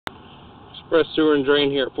Express Sewer and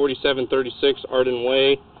Drain here at 4736 Arden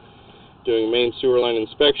Way, doing main sewer line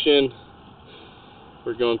inspection.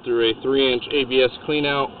 We're going through a 3-inch ABS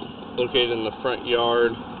cleanout located in the front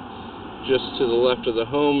yard, just to the left of the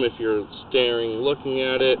home if you're looking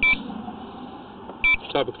at it.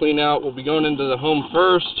 Type of cleanout. We'll be going into the home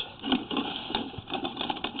first.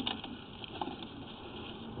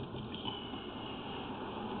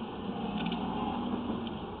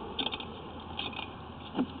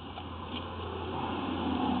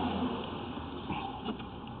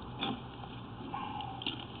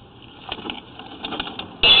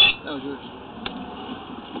 That was yours.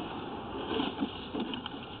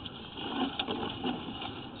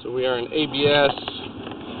 So we are in ABS.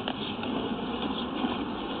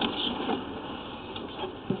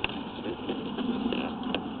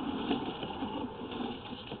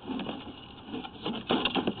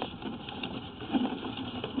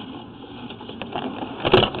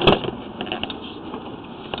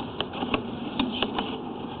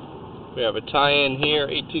 We have a tie-in here,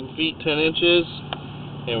 18 feet, 10 inches.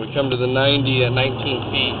 And we come to the 90 at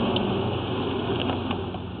 19 feet.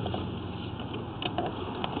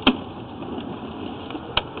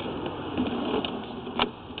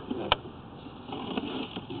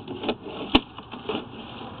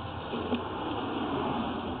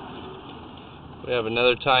 We have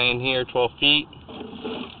another tie-in here, 12 feet.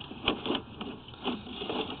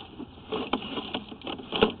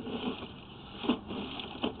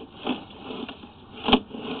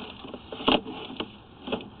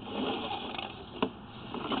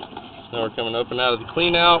 Now we're coming up and out of the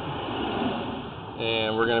clean out,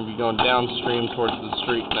 and we're going to be going downstream towards the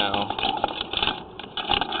street now.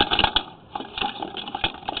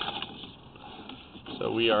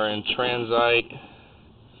 So we are in transite,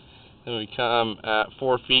 and we come at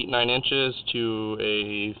 4 feet 9 inches to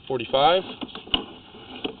a 45.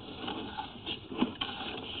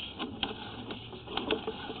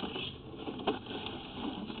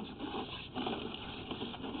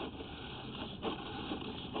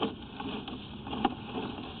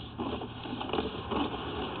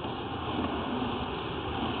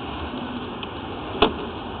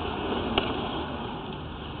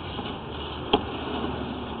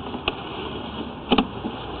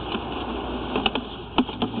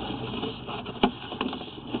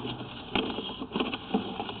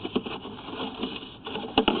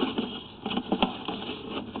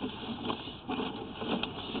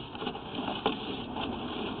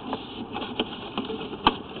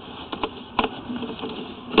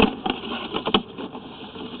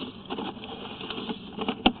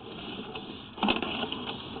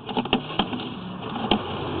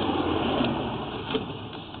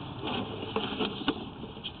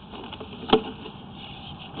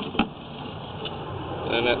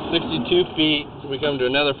 And at 62 feet, we come to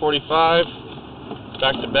another 45,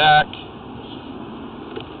 back to back.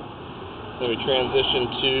 Then we transition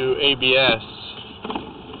to ABS.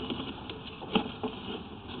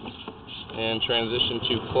 And transition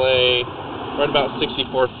to clay, right about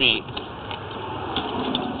 64 feet.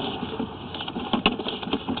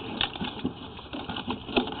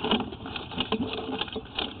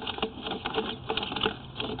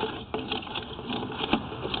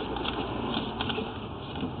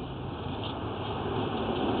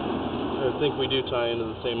 I think we do tie into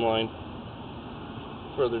the same line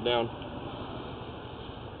further down.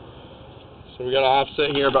 So we got an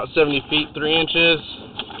offset here about 70 feet 3 inches.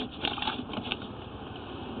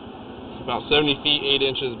 About 70 feet 8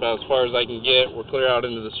 inches, about as far as I can get. We're clear out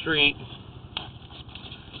into the street.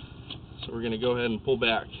 So we're going to go ahead and pull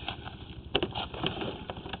back.